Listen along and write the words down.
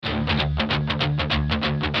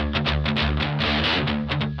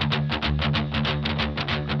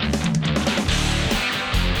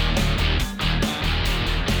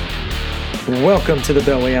Welcome to the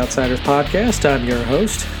Beltway Outsiders podcast. I'm your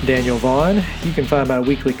host, Daniel Vaughn. You can find my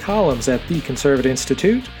weekly columns at The Conservative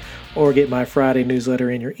Institute or get my Friday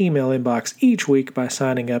newsletter in your email inbox each week by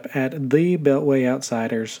signing up at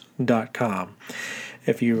thebeltwayoutsiders.com.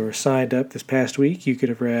 If you were signed up this past week, you could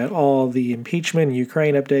have read all the impeachment and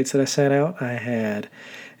Ukraine updates that I sent out. I had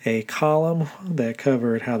a column that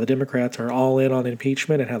covered how the Democrats are all in on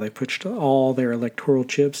impeachment and how they pushed all their electoral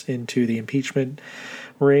chips into the impeachment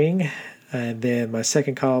ring. And then my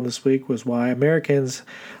second column this week was why Americans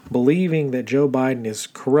believing that Joe Biden is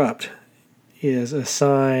corrupt is a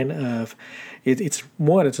sign of, it's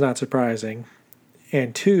not surprising,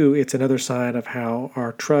 and two, it's another sign of how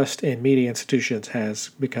our trust in media institutions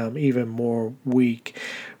has become even more weak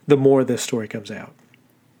the more this story comes out.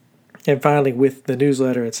 And finally, with the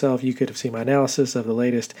newsletter itself, you could have seen my analysis of the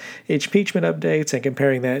latest impeachment updates and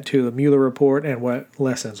comparing that to the Mueller report and what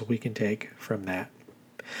lessons we can take from that.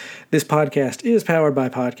 This podcast is powered by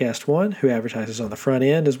Podcast One, who advertises on the front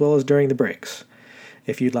end as well as during the breaks.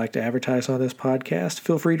 If you'd like to advertise on this podcast,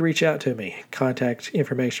 feel free to reach out to me. Contact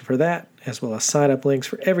information for that, as well as sign-up links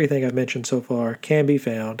for everything I've mentioned so far, can be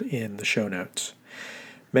found in the show notes.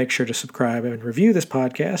 Make sure to subscribe and review this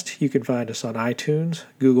podcast. You can find us on iTunes,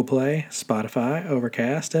 Google Play, Spotify,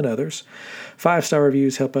 Overcast, and others. 5-star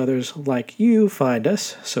reviews help others like you find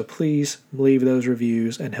us, so please leave those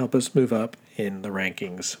reviews and help us move up in the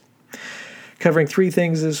rankings. Covering 3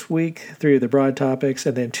 things this week, 3 of the broad topics,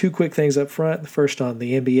 and then 2 quick things up front. The first on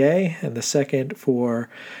the NBA, and the second for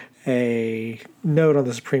a note on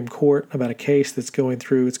the Supreme Court about a case that's going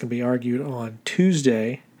through. It's going to be argued on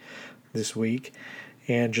Tuesday this week,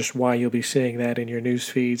 and just why you'll be seeing that in your news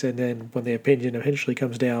feeds. And then when the opinion eventually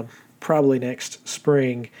comes down, probably next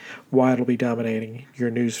spring, why it'll be dominating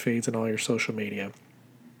your news feeds and all your social media.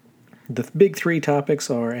 The big 3 topics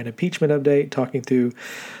are an impeachment update, talking through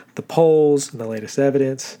the polls and the latest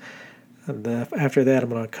evidence. And after that, I'm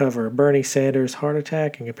going to cover Bernie Sanders' heart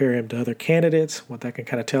attack and compare him to other candidates, what that can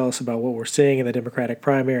kind of tell us about what we're seeing in the Democratic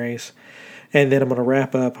primaries. And then I'm going to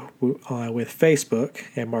wrap up with Facebook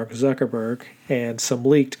and Mark Zuckerberg and some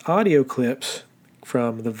leaked audio clips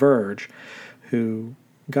from The Verge, who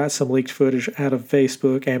got some leaked footage out of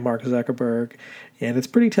Facebook and Mark Zuckerberg, and it's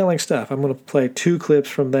pretty telling stuff. I'm going to play 2 clips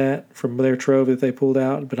from their trove that they pulled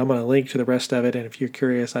out, but I'm going to link to the rest of it, and if you're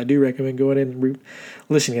curious, I do recommend going in and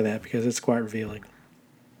listening to that because it's quite revealing.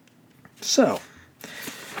 So,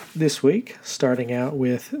 this week, starting out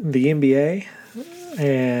with the NBA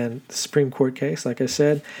and the Supreme Court case, like I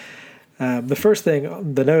said, the first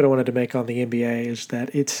thing, the note I wanted to make on the NBA is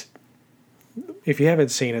that if you haven't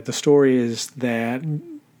seen it, the story is that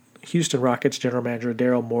Houston Rockets general manager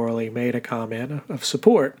Daryl Morey made a comment of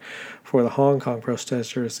support for the Hong Kong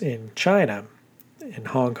protesters in China. In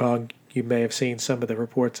Hong Kong, you may have seen some of the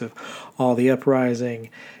reports of all the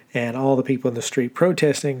uprising and all the people in the street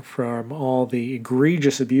protesting from all the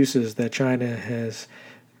egregious abuses that China has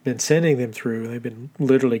been sending them through. They've been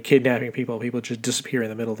literally kidnapping people just disappear in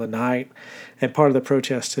the middle of the night. And part of the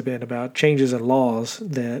protests have been about changes in laws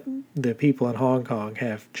that the people in Hong Kong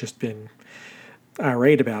have just been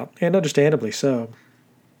irate about, and understandably so.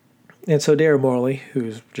 And so Daryl Morey,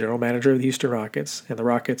 who's general manager of the Houston Rockets, and the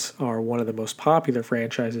Rockets are one of the most popular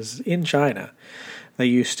franchises in China. They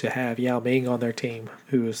used to have Yao Ming on their team,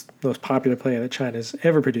 who is the most popular player that China's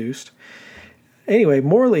ever produced. Anyway,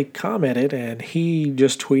 Morley commented, and he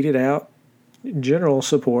just tweeted out general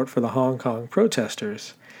support for the Hong Kong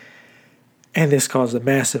protesters. And this caused a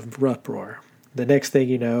massive uproar. The next thing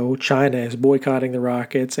you know, China is boycotting the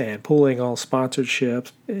Rockets and pulling all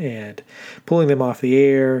sponsorships and pulling them off the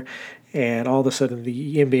air. And all of a sudden,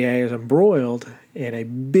 the NBA is embroiled in a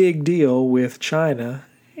big deal with China.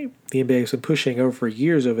 The NBA has been pushing for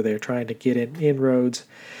years over there, trying to get in inroads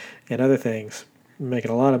and other things, making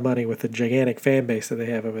a lot of money with the gigantic fan base that they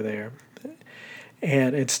have over there.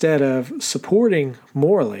 And instead of supporting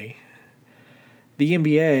Morley, the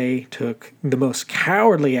NBA took the most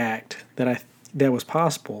cowardly act that was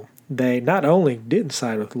possible. They not only didn't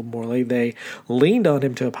side with Morley, they leaned on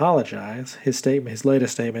him to apologize. His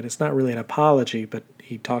latest statement, it's not really an apology, but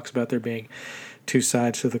he talks about there being 2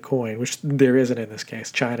 sides to the coin, which there isn't in this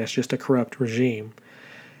case. China is just a corrupt regime.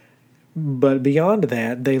 But beyond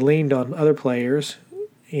that, they leaned on other players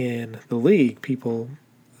in the league, people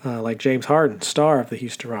like James Harden, star of the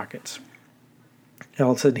Houston Rockets. And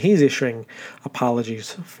all of a sudden, he's issuing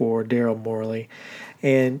apologies for Daryl Morey.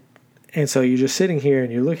 And so you're just sitting here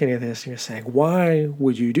and you're looking at this and you're saying, why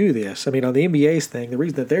would you do this? I mean, on the NBA's thing, the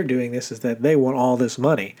reason that they're doing this is that they want all this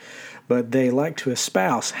money. But they like to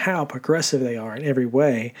espouse how progressive they are in every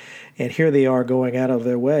way. And here they are going out of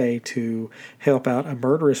their way to help out a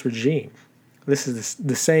murderous regime. This is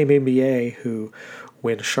the same NBA who,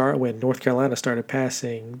 when North Carolina started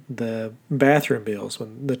passing the bathroom bills,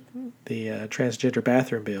 when the transgender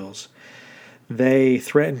bathroom bills, they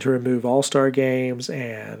threatened to remove all-star games,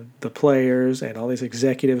 and the players and all these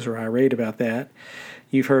executives were irate about that.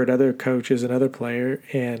 You've heard other coaches and other players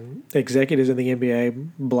and executives in the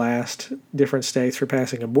NBA blast different states for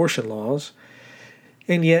passing abortion laws.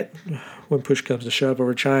 And yet, when push comes to shove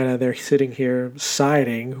over China, they're sitting here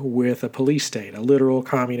siding with a police state, a literal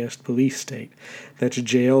communist police state that's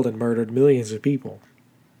jailed and murdered millions of people.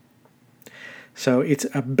 So it's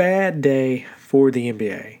a bad day for the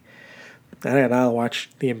NBA. And I watch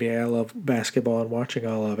the NBA. I love basketball and watching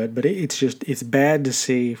all of it, but it's bad to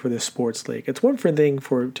see for this sports league. It's one thing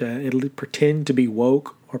for it to pretend to be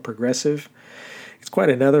woke or progressive. It's quite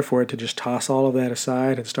another for it to just toss all of that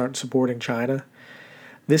aside and start supporting China.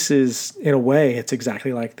 This is, in a way, it's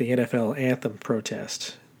exactly like the NFL anthem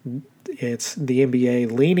protest. It's the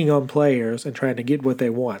NBA leaning on players and trying to get what they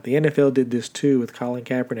want. The NFL did this too with Colin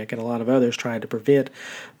Kaepernick and a lot of others trying to prevent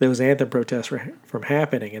those anthem protests from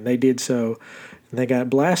happening, and they did so, and they got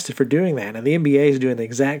blasted for doing that. And the NBA is doing the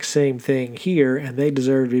exact same thing here, and they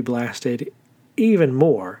deserve to be blasted even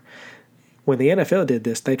more. When the NFL did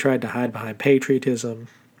this, they tried to hide behind patriotism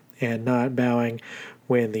and not bowing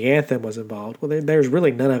when the anthem was involved. Well, there's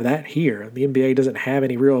really none of that here. The NBA doesn't have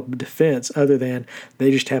any real defense other than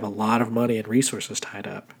they just have a lot of money and resources tied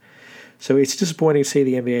up. So it's disappointing to see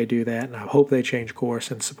the NBA do that, and I hope they change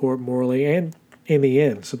course and support morally and, in the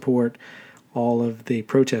end, support all of the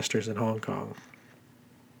protesters in Hong Kong.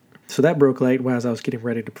 So that broke late as I was getting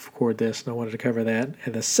ready to record this, and I wanted to cover that.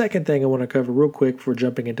 And the second thing I want to cover real quick before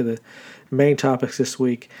jumping into the main topics this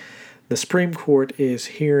week, the Supreme Court is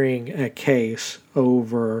hearing a case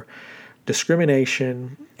over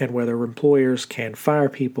discrimination and whether employers can fire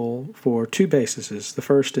people for two bases. The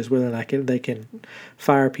first is whether or not they can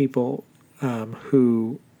fire people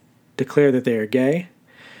who declare that they are gay.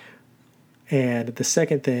 And the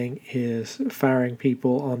second thing is firing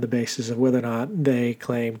people on the basis of whether or not they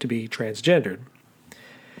claim to be transgendered.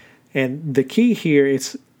 And the key here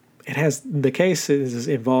the cases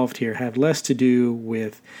involved here have less to do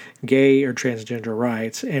with gay or transgender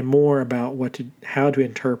rights and more about how to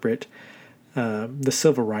interpret the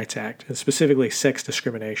Civil Rights Act, and specifically sex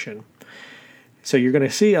discrimination. So you're going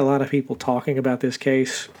to see a lot of people talking about this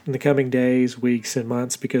case in the coming days, weeks, and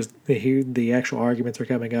months because the actual arguments are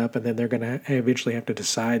coming up, and then they're going to eventually have to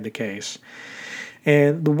decide the case.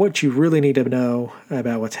 And what you really need to know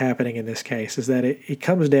about what's happening in this case is that it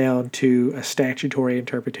comes down to a statutory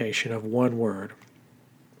interpretation of one word.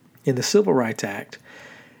 In the Civil Rights Act,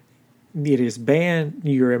 it is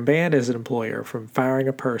you're banned as an employer from firing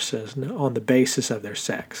a person on the basis of their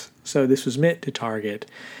sex. So this was meant to target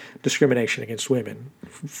discrimination against women,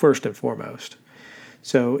 first and foremost.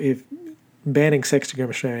 So if banning sex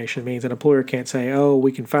discrimination means an employer can't say, oh,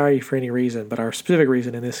 we can fire you for any reason, but our specific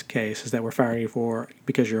reason in this case is that we're firing you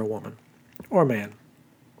because you're a woman or a man.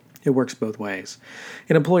 It works both ways.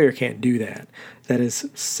 An employer can't do that. That is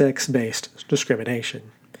sex-based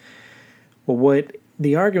discrimination. Well, what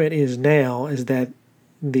the argument is now is that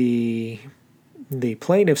the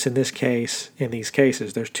plaintiffs in these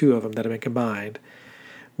cases, there's two of them that have been combined,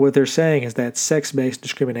 what they're saying is that sex-based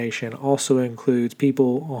discrimination also includes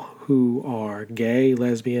people who are gay,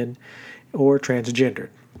 lesbian, or transgendered.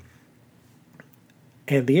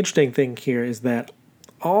 And the interesting thing here is that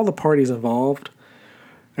all the parties involved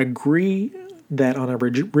agree that on a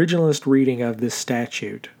originalist reading of this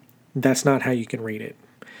statute, that's not how you can read it.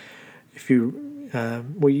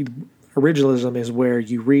 Originalism is where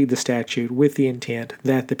you read the statute with the intent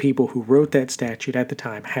that the people who wrote that statute at the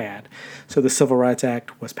time had. So the Civil Rights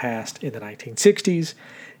Act was passed in the 1960s,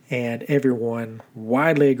 and everyone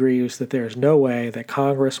widely agrees that there is no way that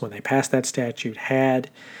Congress, when they passed that statute, had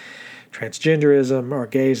transgenderism or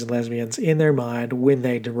gays and lesbians in their mind when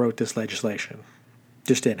they wrote this legislation.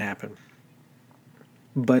 Just didn't happen.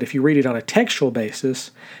 But if you read it on a textual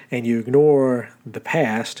basis and you ignore the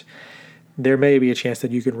past, there may be a chance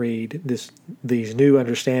that you can read these new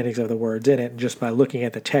understandings of the words in it just by looking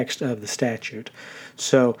at the text of the statute.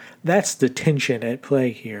 So that's the tension at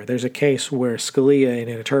play here. There's a case where Scalia, in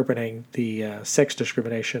interpreting the sex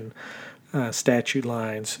discrimination statute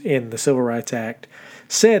lines in the Civil Rights Act,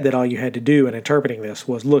 said that all you had to do in interpreting this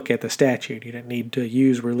was look at the statute. You didn't need to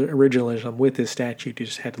use originalism with this statute. You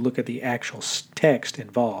just had to look at the actual text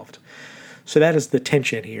involved. So that is the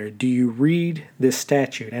tension here. Do you read this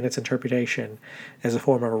statute and its interpretation as a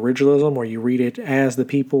form of originalism, or you read it as the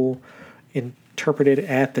people interpreted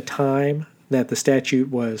at the time that the statute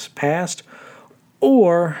was passed,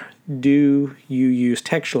 or do you use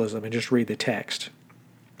textualism and just read the text?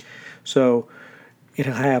 So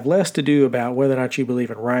it'll have less to do about whether or not you believe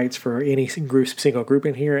in rights for any single group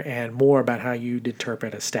in here and more about how you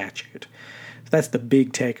interpret a statute. So that's the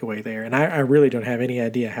big takeaway there. And I really don't have any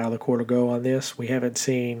idea how the court will go on this. We haven't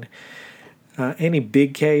seen any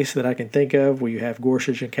big case that I can think of where you have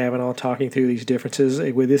Gorsuch and Kavanaugh talking through these differences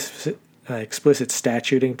with this explicit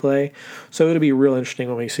statuting play. So it'll be real interesting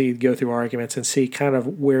when we go through arguments and see kind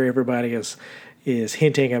of where everybody is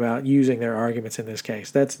hinting about using their arguments in this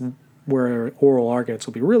case. That's where oral arguments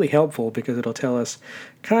will be really helpful because it'll tell us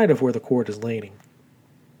kind of where the court is leaning.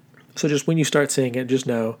 So just when you start seeing it, just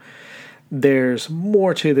know there's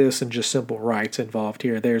more to this than just simple rights involved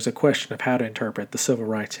here. There's a question of how to interpret the Civil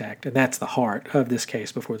Rights Act, and that's the heart of this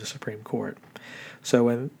case before the Supreme Court. So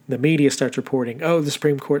when the media starts reporting, oh, the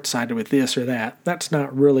Supreme Court sided with this or that, that's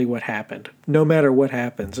not really what happened. No matter what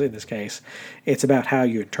happens in this case, it's about how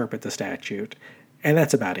you interpret the statute, and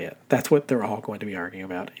that's about it. That's what they're all going to be arguing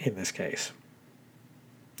about in this case.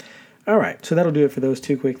 All right, so that'll do it for those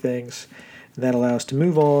two quick things. That allows us to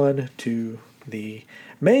move on to the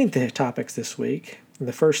main topics this week. And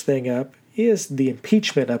the first thing up is the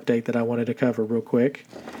impeachment update that I wanted to cover real quick.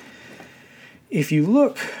 If you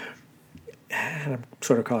look, and I'm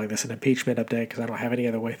sort of calling this an impeachment update because I don't have any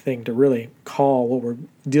other thing to really call what we're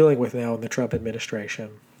dealing with now in the Trump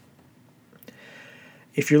administration.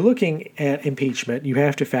 If you're looking at impeachment, you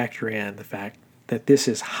have to factor in the fact that this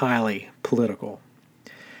is highly political.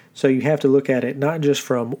 So you have to look at it not just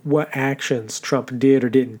from what actions Trump did or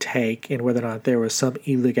didn't take and whether or not there was some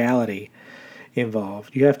illegality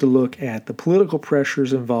involved. You have to look at the political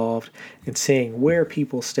pressures involved and seeing where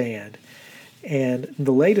people stand. And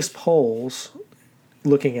the latest polls,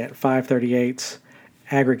 looking at 538's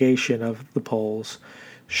aggregation of the polls,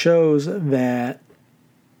 shows that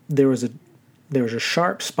there was a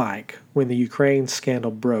sharp spike when the Ukraine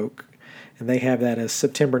scandal broke, and they have that as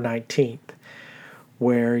September 19th.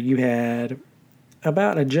 Where you had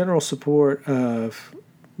about a general support of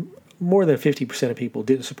more than 50% of people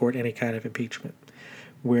didn't support any kind of impeachment,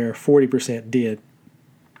 where 40% did.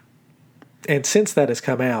 And since that has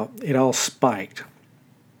come out, it all spiked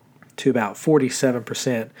to about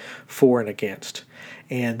 47% for and against.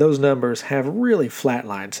 And those numbers have really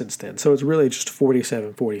flatlined since then. So it's really just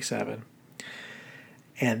 47-47.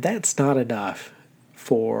 And that's not enough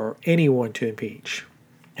for anyone to impeach.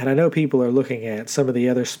 And I know people are looking at some of the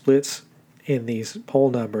other splits in these poll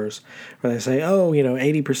numbers where they say,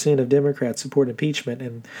 80% of Democrats support impeachment,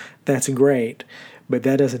 and that's great. But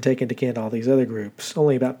that doesn't take into account all these other groups.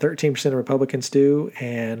 Only about 13% of Republicans do,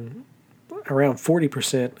 and around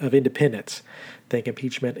 40% of independents think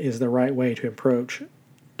impeachment is the right way to approach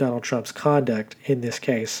Donald Trump's conduct in this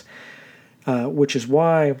case, which is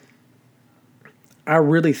why I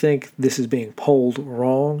really think this is being polled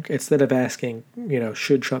wrong. Instead of asking,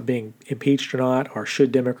 should Trump be impeached or not, or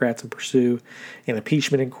should Democrats pursue an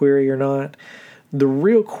impeachment inquiry or not, the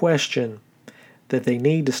real question that they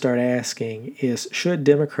need to start asking is, should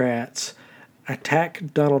Democrats attack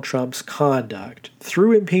Donald Trump's conduct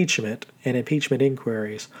through impeachment and impeachment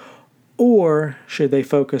inquiries, or should they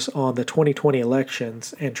focus on the 2020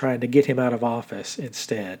 elections and trying to get him out of office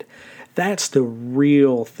instead? That's the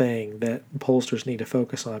real thing that pollsters need to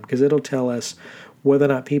focus on, because it'll tell us whether or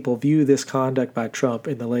not people view this conduct by Trump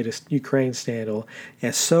in the latest Ukraine scandal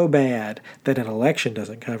as so bad that an election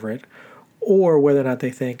doesn't cover it, or whether or not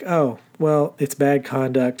they think, it's bad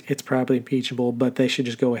conduct, it's probably impeachable, but they should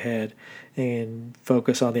just go ahead and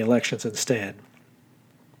focus on the elections instead.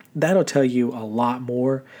 That'll tell you a lot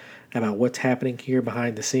more about what's happening here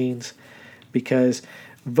behind the scenes, because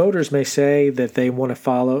voters may say that they want to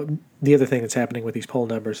follow. The other thing that's happening with these poll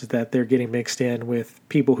numbers is that they're getting mixed in with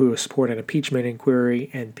people who support an impeachment inquiry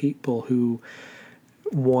and people who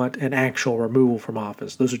want an actual removal from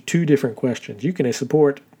office. Those are two different questions. You can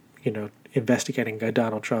support, investigating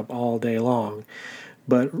Donald Trump all day long,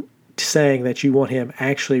 but saying that you want him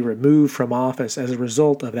actually removed from office as a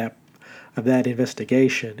result of that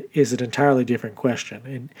investigation is an entirely different question.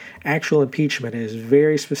 And actual impeachment is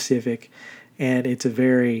very specific, and it's a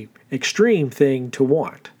very extreme thing to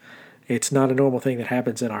want. It's not a normal thing that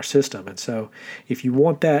happens in our system. And so if you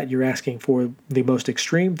want that, you're asking for the most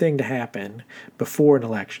extreme thing to happen before an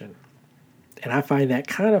election. And I find that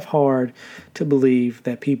kind of hard to believe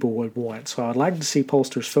that people would want. So I'd like to see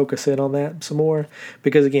pollsters focus in on that some more.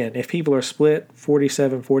 Because again, if people are split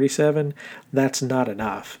 47-47, that's not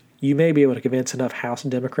enough. You may be able to convince enough House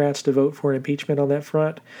Democrats to vote for an impeachment on that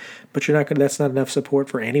front, but that's not enough support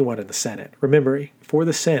for anyone in the Senate. Remember, for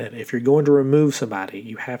the Senate, if you're going to remove somebody,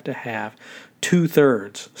 you have to have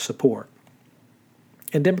 2/3 support.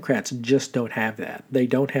 And Democrats just don't have that. They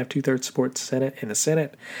don't have two-thirds support in the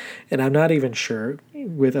Senate. And I'm not even sure,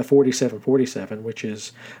 with a 47-47, which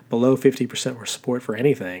is below 50% support for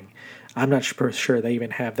anything, I'm not sure they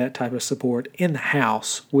even have that type of support in the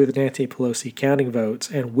House with Nancy Pelosi counting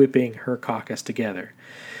votes and whipping her caucus together.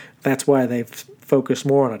 That's why they've focused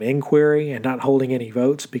more on an inquiry and not holding any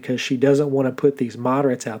votes, because she doesn't want to put these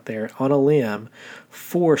moderates out there on a limb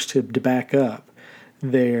forced to back up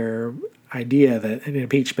their idea that an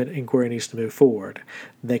impeachment inquiry needs to move forward.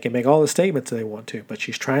 They can make all the statements they want to, but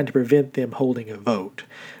she's trying to prevent them holding a vote.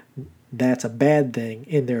 That's a bad thing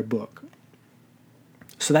in their book.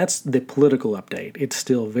 So that's the political update. It's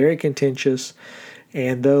still very contentious,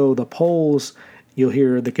 and though the polls, you'll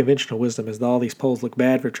hear the conventional wisdom is that all these polls look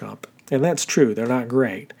bad for Trump, and that's true, they're not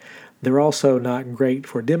great. They're also not great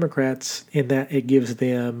for Democrats in that it gives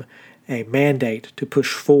them a mandate to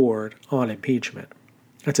push forward on impeachment.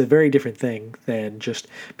 That's a very different thing than just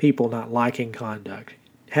people not liking conduct.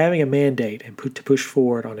 Having a mandate and to push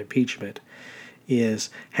forward on impeachment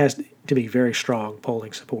has to be very strong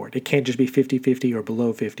polling support. It can't just be 50-50 or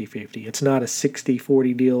below 50-50. It's not a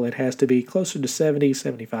 60-40 deal. It has to be closer to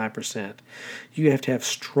 70-75%. You have to have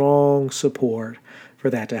strong support for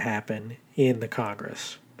that to happen in the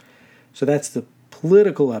Congress. So that's the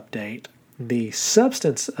political update. The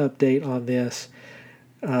substance update on this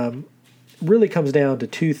really comes down to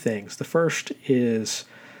two things. The first is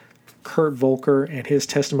Kurt Volker and his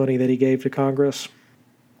testimony that he gave to Congress.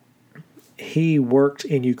 He worked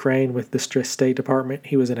in Ukraine with the State Department.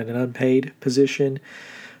 He was in an unpaid position.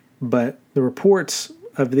 But the reports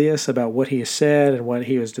of this about what he has said and what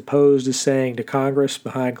he was deposed as saying to Congress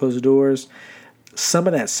behind closed doors, some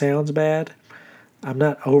of that sounds bad. I'm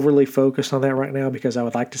not overly focused on that right now because I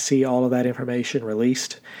would like to see all of that information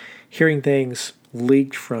released. Hearing things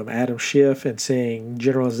leaked from Adam Schiff and seeing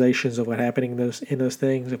generalizations of what happened in those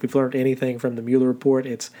things. If we've learned anything from the Mueller report,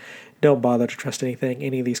 it's don't bother to trust anything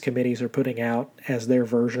any of these committees are putting out as their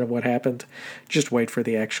version of what happened. Just wait for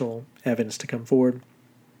the actual evidence to come forward.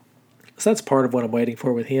 So that's part of what I'm waiting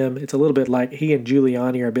for with him. It's a little bit like he and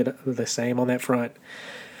Giuliani are a bit the same on that front.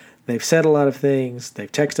 They've said a lot of things,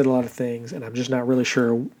 they've texted a lot of things, and I'm just not really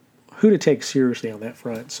sure who to take seriously on that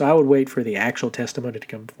front. So I would wait for the actual testimony to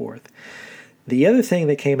come forth. The other thing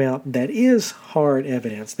that came out that is hard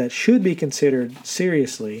evidence that should be considered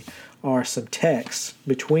seriously are some texts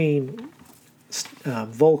between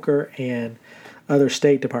Volker and other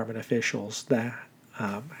State Department officials. The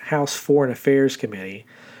House Foreign Affairs Committee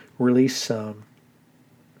released several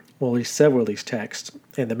of these texts,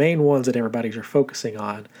 and the main ones that everybody's are focusing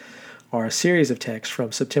on are a series of texts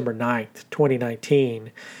from September 9th,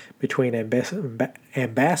 2019 between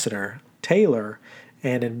Ambassador Taylor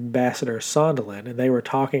and Ambassador Sondland, and they were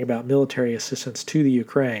talking about military assistance to the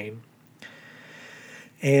Ukraine.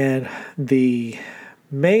 And the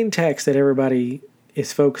main text that everybody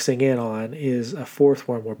is focusing in on is a fourth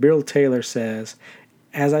one where Bill Taylor says,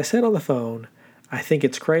 "As I said on the phone, I think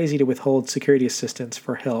it's crazy to withhold security assistance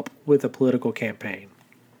for help with a political campaign."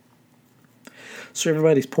 So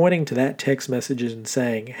everybody's pointing to that text message and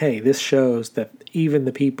saying, hey, this shows that even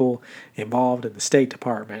the people involved in the State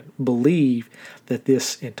Department believe that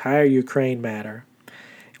this entire Ukraine matter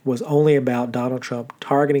was only about Donald Trump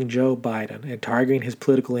targeting Joe Biden and targeting his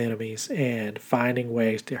political enemies and finding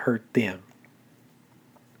ways to hurt them.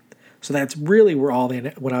 So that's really where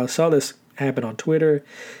when I saw this happen on Twitter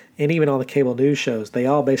and even on the cable news shows, they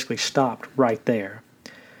all basically stopped right there.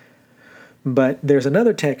 But there's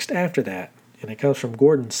another text after that, and it comes from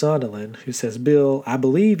Gordon Sondland, who says, "Bill, I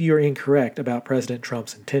believe you're incorrect about President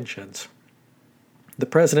Trump's intentions. The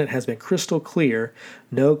president has been crystal clear,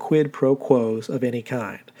 no quid pro quos of any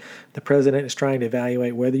kind. The president is trying to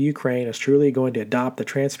evaluate whether Ukraine is truly going to adopt the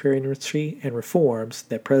transparency and reforms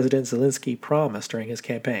that President Zelensky promised during his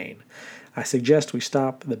campaign. I suggest we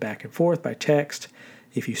stop the back and forth by text.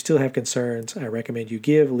 If you still have concerns, I recommend you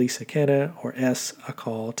give Lisa Kenna or S a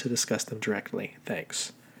call to discuss them directly.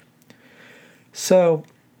 Thanks." So,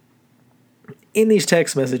 in these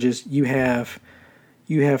text messages, you have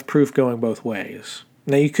proof going both ways.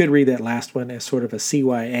 Now, you could read that last one as sort of a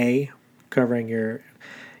CYA, covering your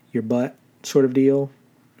butt sort of deal,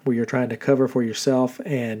 where you're trying to cover for yourself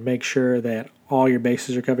and make sure that all your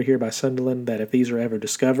bases are covered here by Sunderland, that if these are ever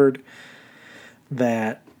discovered,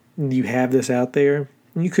 that you have this out there.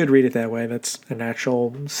 You could read it that way. That's an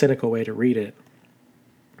actual cynical way to read it.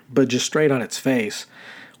 But just straight on its face,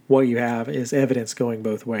 what you have is evidence going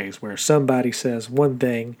both ways, where somebody says one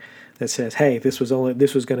thing that says, hey, this was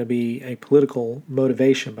going to be a political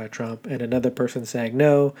motivation by Trump, and another person saying,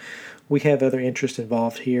 no, we have other interests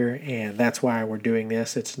involved here, and that's why we're doing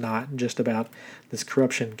this. It's not just about this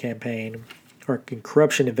corruption campaign or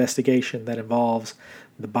corruption investigation that involves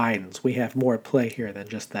the Bidens. We have more at play here than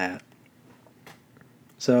just that.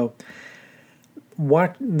 So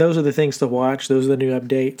those are the things to watch. Those are the new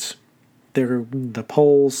updates. The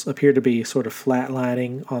polls appear to be sort of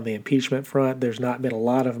flatlining on the impeachment front. There's not been a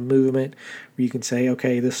lot of movement where you can say,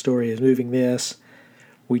 okay, this story is moving this.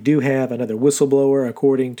 We do have another whistleblower,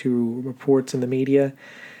 according to reports in the media,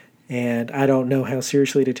 and I don't know how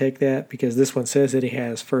seriously to take that, because this one says that he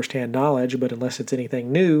has firsthand knowledge, but unless it's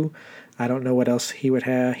anything new, I don't know what else he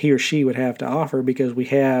or she would have to offer, because we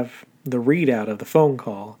have the readout of the phone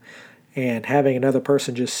call, and having another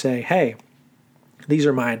person just say, hey, these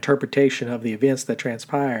are my interpretation of the events that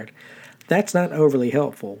transpired, that's not overly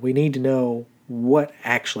helpful. We need to know what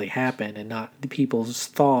actually happened and not the people's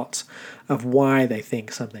thoughts of why they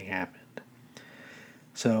think something happened.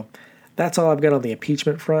 So that's all I've got on the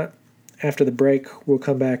impeachment front. After the break, we'll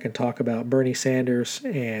come back and talk about Bernie Sanders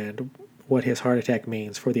and what his heart attack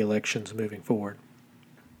means for the elections moving forward.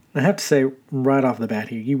 I have to say right off the bat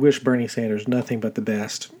here, you wish Bernie Sanders nothing but the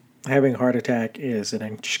best. Having a heart attack is an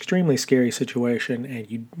extremely scary situation, and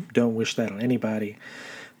you don't wish that on anybody.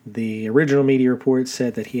 The original media report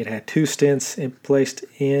said that he had 2 stents placed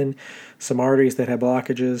in some arteries that had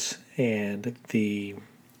blockages, and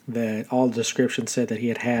all the descriptions said that he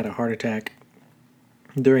had a heart attack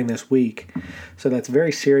during this week. So that's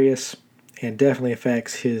very serious and definitely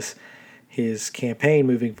affects his campaign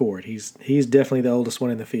moving forward. He's definitely the oldest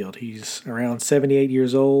one in the field. He's around 78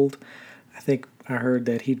 years old. I think I heard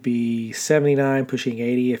that he'd be 79, pushing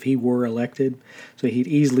 80 if he were elected. So he'd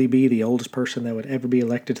easily be the oldest person that would ever be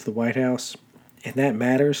elected to the White House. And that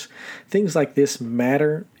matters. Things like this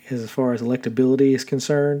matter as far as electability is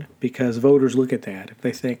concerned, because voters look at that. If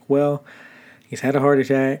they think, well, he's had a heart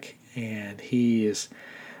attack and he is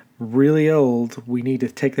really old, we need to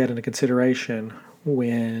take that into consideration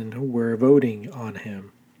when we're voting on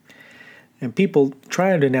him. And people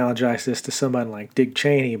try to analogize this to somebody like Dick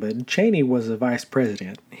Cheney, but Cheney was a vice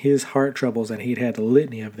president. His heart troubles, and he'd had a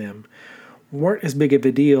litany of them, weren't as big of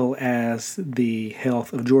a deal as the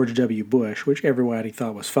health of George W. Bush, which everybody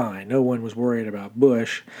thought was fine. No one was worried about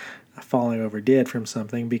Bush falling over dead from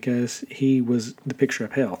something because he was the picture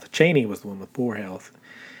of health. Cheney was the one with poor health.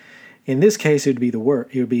 In this case, it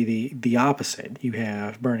would be the opposite. You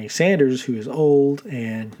have Bernie Sanders, who is old,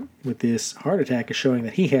 and with this heart attack is showing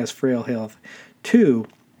that he has frail health too.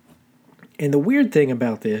 And the weird thing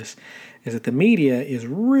about this is that the media is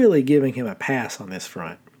really giving him a pass on this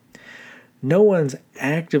front. No one's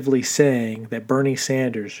actively saying that Bernie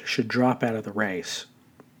Sanders should drop out of the race,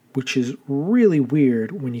 which is really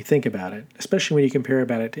weird when you think about it, especially when you compare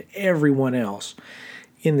about it to everyone else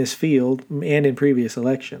in this field and in previous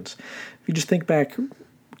elections. If you just think back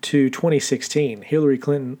to 2016, Hillary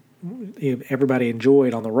Clinton, everybody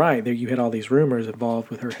enjoyed on the right. There you had all these rumors involved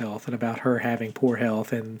with her health and about her having poor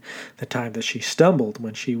health and the time that she stumbled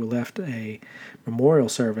when she left a memorial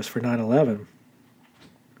service for 9/11.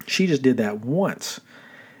 She just did that once,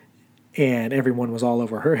 and everyone was all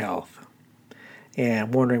over her health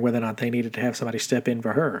and wondering whether or not they needed to have somebody step in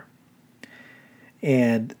for her.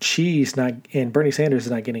 And Bernie Sanders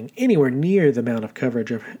is not getting anywhere near the amount of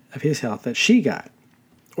coverage of his health that she got.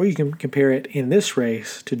 Or you can compare it in this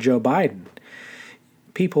race to Joe Biden.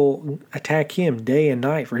 People attack him day and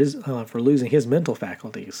night for losing his mental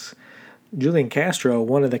faculties. Julian Castro,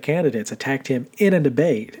 one of the candidates, attacked him in a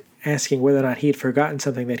debate, asking whether or not he had forgotten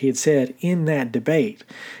something that he had said in that debate.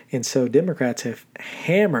 And so Democrats have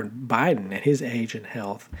hammered Biden at his age and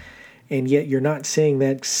health. And yet you're not seeing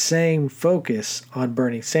that same focus on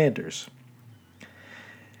Bernie Sanders.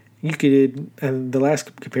 And the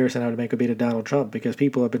last comparison I would make would be to Donald Trump, because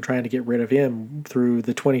people have been trying to get rid of him through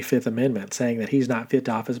the 25th Amendment, saying that he's not fit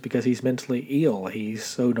to office because he's mentally ill. He's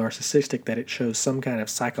so narcissistic that it shows some kind of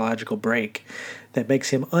psychological break that makes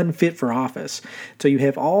him unfit for office. So you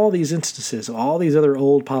have all these instances of all these other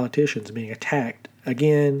old politicians being attacked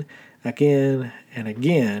again, and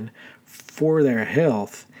again for their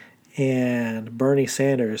health. And Bernie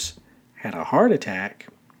Sanders had a heart attack,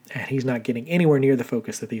 and he's not getting anywhere near the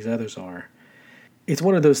focus that these others are. It's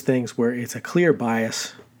one of those things where it's a clear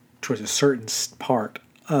bias towards a certain part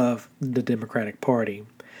of the Democratic Party.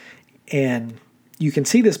 And you can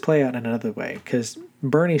see this play out in another way, because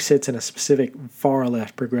Bernie sits in a specific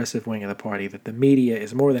far-left progressive wing of the party that the media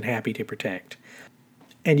is more than happy to protect.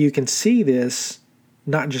 And you can see this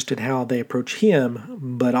not just in how they approach him,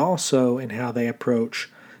 but also in how they approach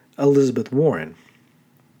Elizabeth Warren.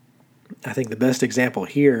 I think the best example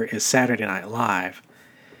here is Saturday Night Live.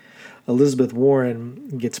 Elizabeth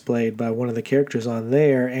Warren gets played by one of the characters on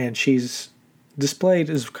there, and she's displayed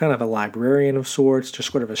as kind of a librarian of sorts,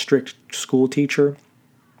 just sort of a strict school teacher,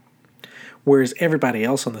 whereas everybody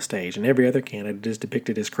else on the stage and every other candidate is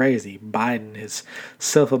depicted as crazy. Biden is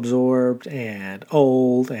self-absorbed and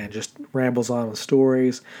old and just rambles on with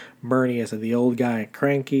stories. Bernie is the old guy and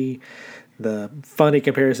cranky. The funny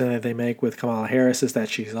comparison that they make with Kamala Harris is that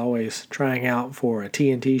she's always trying out for a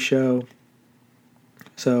TNT show.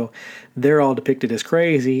 So they're all depicted as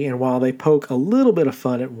crazy, and while they poke a little bit of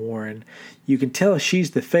fun at Warren, you can tell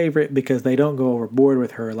she's the favorite because they don't go overboard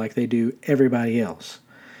with her like they do everybody else.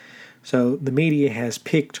 So the media has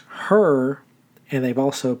picked her, and they've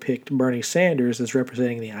also picked Bernie Sanders as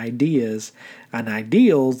representing the ideas and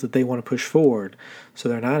ideals that they want to push forward. So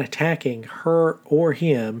they're not attacking her or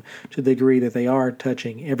him to the degree that they are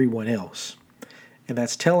touching everyone else. And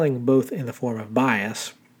that's telling both in the form of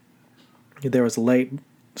bias. There was a late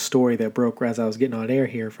story that broke as I was getting on air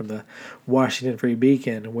here from the Washington Free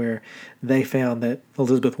Beacon, where they found that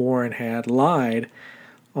Elizabeth Warren had lied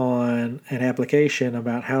on an application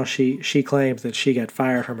about how she claims that she got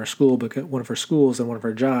fired from her school, because one of her schools and one of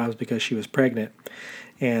her jobs, because she was pregnant.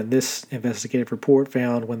 And this investigative report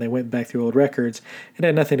found, when they went back through old records, it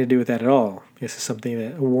had nothing to do with that at all. This is something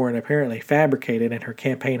that Warren apparently fabricated, and her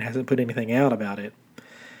campaign hasn't put anything out about it.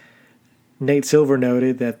 Nate Silver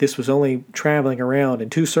noted that this was only traveling around in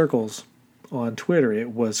two circles on Twitter.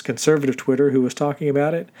 It was conservative Twitter who was talking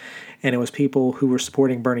about it, and it was people who were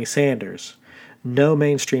supporting Bernie Sanders. No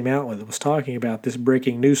mainstream outlet was talking about this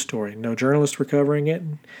breaking news story. No journalists were covering it,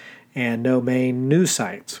 and no main news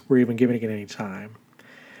sites were even giving it any time.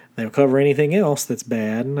 They'll cover anything else that's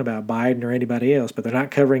bad about Biden or anybody else, but they're not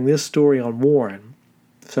covering this story on Warren.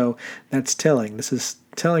 So that's telling. This is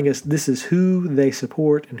telling us this is who they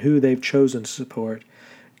support and who they've chosen to support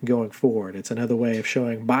going forward. It's another way of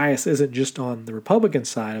showing bias isn't just on the Republican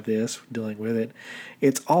side of this, dealing with it.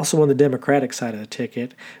 It's also on the Democratic side of the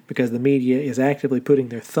ticket, because the media is actively putting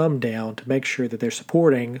their thumb down to make sure that they're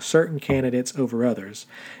supporting certain candidates over others.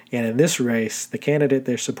 And in this race, the candidate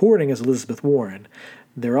they're supporting is Elizabeth Warren.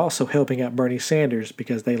 They're also helping out Bernie Sanders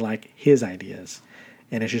because they like his ideas.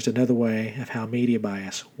 And it's just another way of how media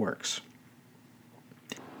bias works.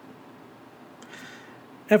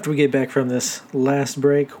 After we get back from this last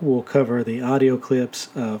break, we'll cover the audio clips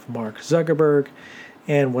of Mark Zuckerberg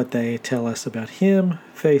and what they tell us about him,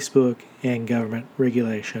 Facebook, and government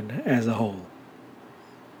regulation as a whole.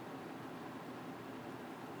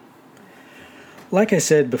 Like I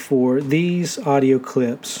said before, these audio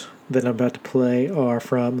clips that I'm about to play are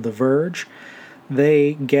from The Verge.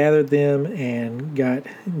 They gathered them and got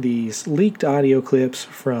these leaked audio clips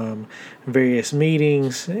from various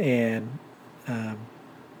meetings and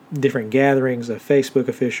different gatherings of Facebook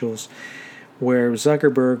officials where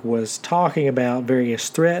Zuckerberg was talking about various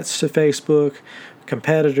threats to Facebook,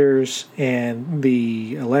 competitors, and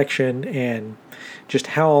the election, and just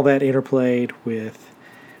how all that interplayed with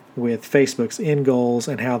Facebook's end goals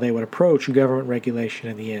and how they would approach government regulation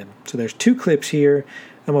in the end. So there's two clips here.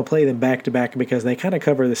 I'm going to play them back to back because they kind of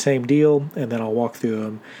cover the same deal, and then I'll walk through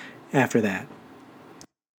them after that.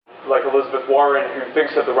 Like Elizabeth Warren, who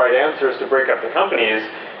thinks that the right answer is to break up the companies,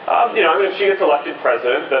 if she gets elected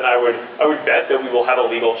president, then I would bet that we will have a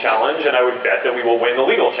legal challenge, and I would bet that we will win the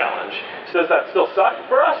legal challenge. So does that still suck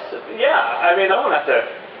for us? Yeah. I don't have to,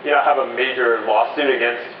 have a major lawsuit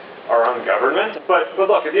against our own government. But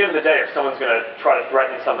look, at the end of the day, if someone's going to try to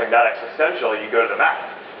threaten something that existential, you go to the mat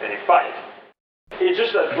and you fight. It's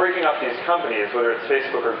just that breaking up these companies, whether it's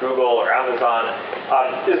Facebook or Google or Amazon,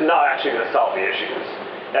 is not actually going to solve the issues.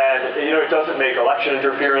 And, it doesn't make election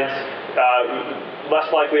interference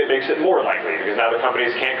less likely. It makes it more likely, because now the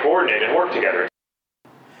companies can't coordinate and work together.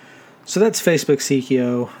 So that's Facebook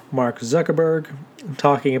CEO Mark Zuckerberg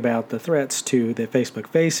talking about the threats to that Facebook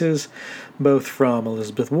faces, both from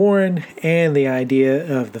Elizabeth Warren and the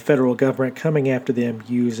idea of the federal government coming after them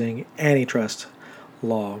using antitrust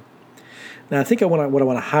law. Now, I think what I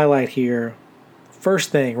want to highlight here,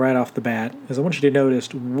 first thing right off the bat, is I want you to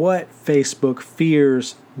notice what Facebook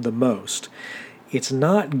fears the most. It's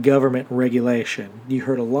not government regulation. You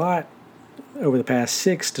heard a lot over the past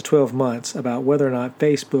 6 to 12 months about whether or not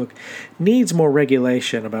Facebook needs more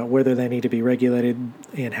regulation, about whether they need to be regulated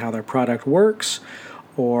in how their product works,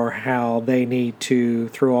 or how they need to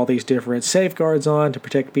throw all these different safeguards on to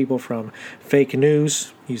protect people from fake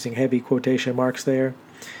news, using heavy quotation marks there.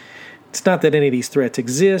 It's not that any of these threats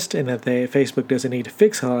exist and that Facebook doesn't need to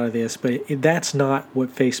fix a lot of this, but that's not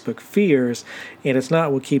what Facebook fears, and it's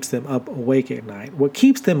not what keeps them up awake at night. What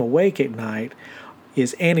keeps them awake at night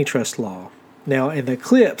is antitrust law. Now, in the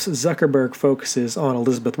clips, Zuckerberg focuses on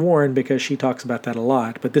Elizabeth Warren because she talks about that a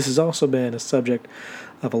lot, but this has also been a subject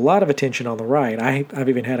of a lot of attention on the right. I've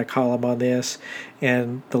even had a column on this,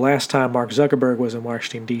 and the last time Mark Zuckerberg was in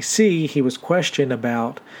Washington, D.C., he was questioned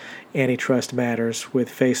about antitrust matters with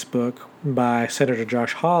Facebook by Senator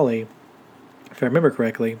Josh Hawley, if I remember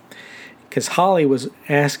correctly, because Hawley was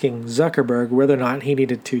asking Zuckerberg whether or not he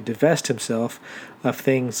needed to divest himself of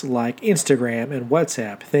things like Instagram and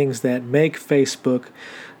WhatsApp, things that make Facebook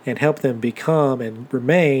and help them become and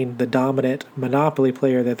remain the dominant monopoly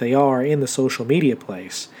player that they are in the social media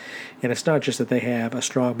place. And it's not just that they have a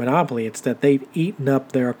strong monopoly, it's that they've eaten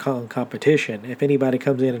up their competition. If anybody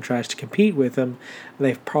comes in and tries to compete with them,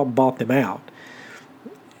 they've probably bought them out.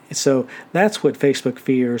 So that's what Facebook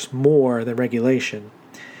fears more than regulation.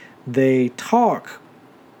 They talk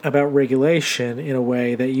about regulation in a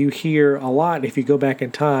way that you hear a lot if you go back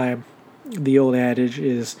in time. The old adage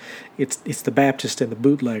is it's the Baptists and the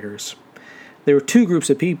bootleggers. There were two groups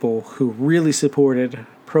of people who really supported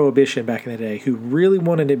prohibition back in the day, who really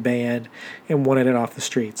wanted it banned and wanted it off the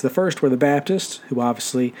streets. The first were the Baptists, who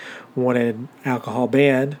obviously wanted alcohol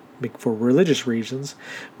banned for religious reasons,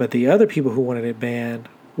 but the other people who wanted it banned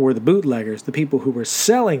were the bootleggers, the people who were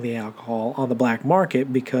selling the alcohol on the black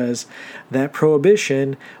market, because that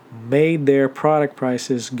prohibition made their product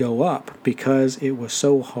prices go up because it was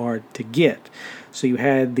so hard to get. So you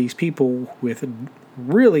had these people with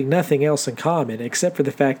really nothing else in common except for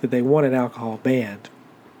the fact that they wanted alcohol banned.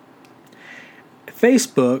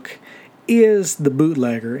 Facebook is the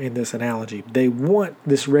bootlegger in this analogy. They want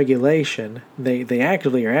this regulation. They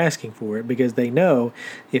actively are asking for it because they know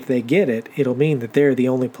if they get it, it'll mean that they're the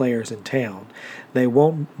only players in town. They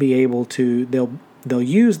won't be able to, they'll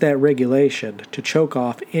use that regulation to choke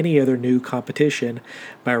off any other new competition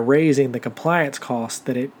by raising the compliance costs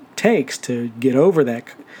that it takes to get over that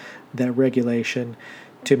regulation,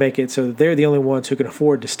 to make it so that they're the only ones who can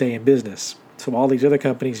afford to stay in business. So all these other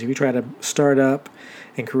companies, if you try to start up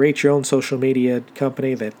and create your own social media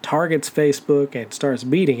company that targets Facebook and starts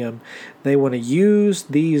beating them, they want to use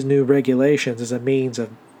these new regulations as a means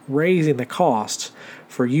of raising the costs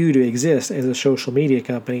for you to exist as a social media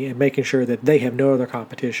company and making sure that they have no other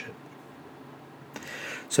competition.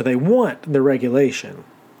 So they want the regulation.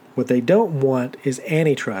 What they don't want is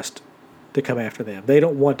antitrust to come after them. They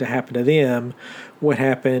don't want to happen to them what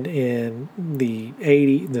happened in the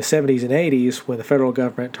 70s and 80s when the federal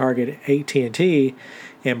government targeted AT&T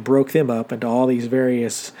and broke them up into all these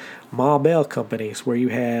various Ma Bell companies, where you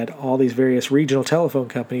had all these various regional telephone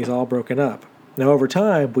companies all broken up. Now, over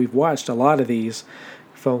time, we've watched a lot of these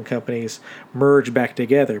phone companies merge back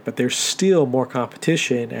together, but there's still more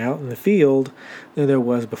competition out in the field than there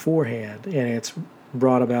was beforehand, and it's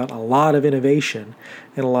brought about a lot of innovation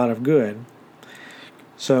and a lot of good.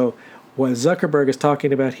 So what Zuckerberg is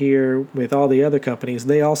talking about here with all the other companies,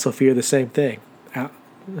 they also fear the same thing.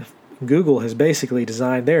 Google has basically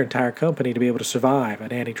designed their entire company to be able to survive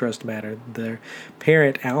an antitrust matter. Their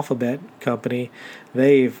parent Alphabet company,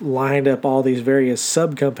 they've lined up all these various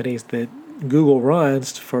sub-companies that Google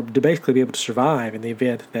runs to basically be able to survive in the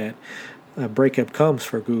event that a breakup comes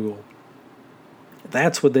for Google.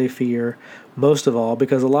 That's what they fear most of all,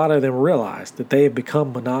 because a lot of them realize that they have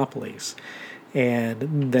become monopolies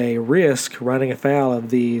and they risk running afoul of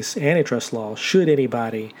these antitrust laws should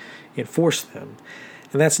anybody enforce them.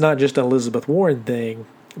 And that's not just an Elizabeth Warren thing.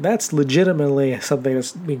 That's legitimately something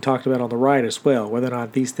that's being talked about on the right as well, whether or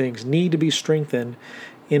not these things need to be strengthened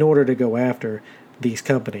in order to go after these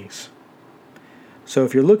companies. So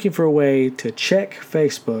if you're looking for a way to check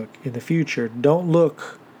Facebook in the future, don't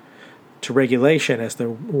look to regulation as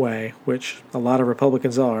the way, which a lot of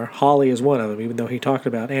Republicans are. Hawley is one of them, even though he talked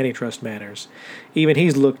about antitrust matters. Even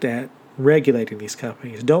he's looked at regulating these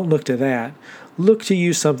companies. Don't look to that. Look to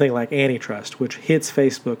use something like antitrust, which hits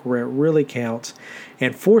Facebook where it really counts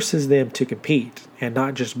and forces them to compete and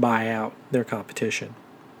not just buy out their competition.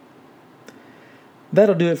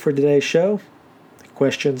 That'll do it for today's show.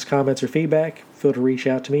 Questions, comments, or feedback, feel free to reach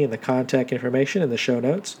out to me in the contact information in the show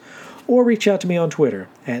notes, or reach out to me on Twitter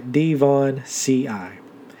at DVonCI.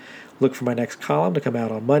 Look for my next column to come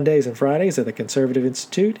out on Mondays and Fridays at the Conservative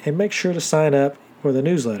Institute, and make sure to sign up for the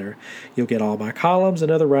newsletter. You'll get all my columns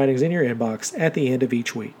and other writings in your inbox at the end of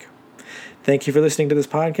each week. Thank you for listening to this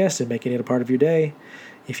podcast and making it a part of your day.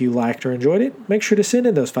 If you liked or enjoyed it, make sure to send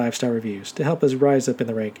in those 5-star reviews to help us rise up in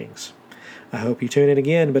the rankings. I hope you tune in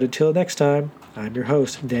again, but until next time, I'm your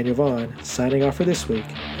host, Daniel Vaughn, signing off for this week,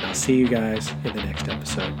 and I'll see you guys in the next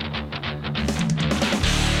episode.